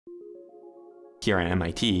Here at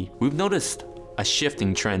MIT, we've noticed a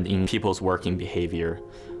shifting trend in people's working behavior.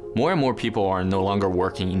 More and more people are no longer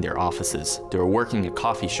working in their offices. They're working at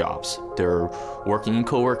coffee shops. They're working in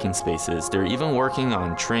co-working spaces. They're even working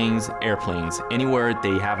on trains, airplanes, anywhere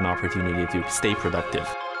they have an opportunity to stay productive.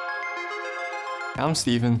 I'm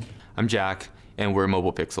Steven. I'm Jack, and we're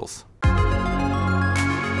Mobile Pixels.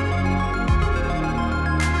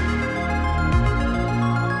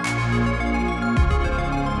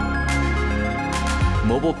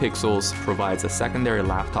 Mobile Pixels provides a secondary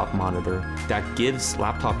laptop monitor that gives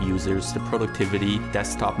laptop users the productivity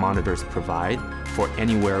desktop monitors provide for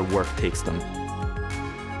anywhere work takes them.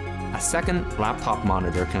 A second laptop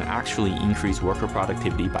monitor can actually increase worker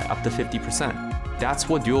productivity by up to 50%. That's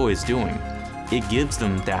what Duo is doing. It gives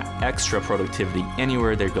them that extra productivity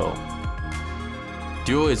anywhere they go.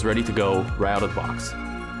 Duo is ready to go right out of the box.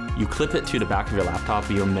 You clip it to the back of your laptop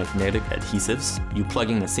via magnetic adhesives, you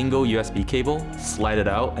plug in a single USB cable, slide it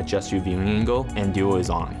out, adjust your viewing angle, and Duo is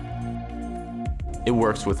on. It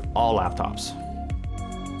works with all laptops.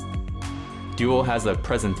 Duo has a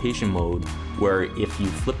presentation mode where if you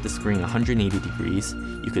flip the screen 180 degrees,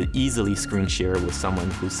 you could easily screen share with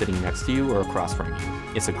someone who's sitting next to you or across from you.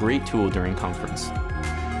 It's a great tool during conference.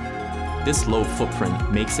 This low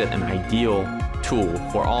footprint makes it an ideal tool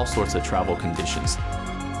for all sorts of travel conditions.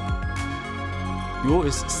 Duo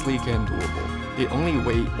is sleek and doable. It only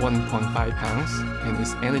weighs 1.5 pounds and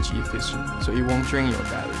is energy efficient, so it won't drain your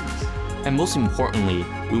batteries. And most importantly,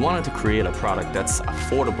 we wanted to create a product that's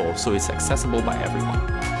affordable so it's accessible by everyone.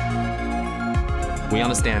 We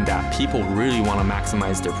understand that people really want to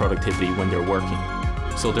maximize their productivity when they're working.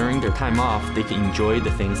 So during their time off, they can enjoy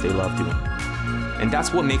the things they love doing. And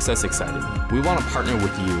that's what makes us excited. We want to partner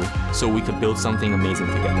with you so we could build something amazing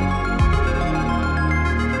together.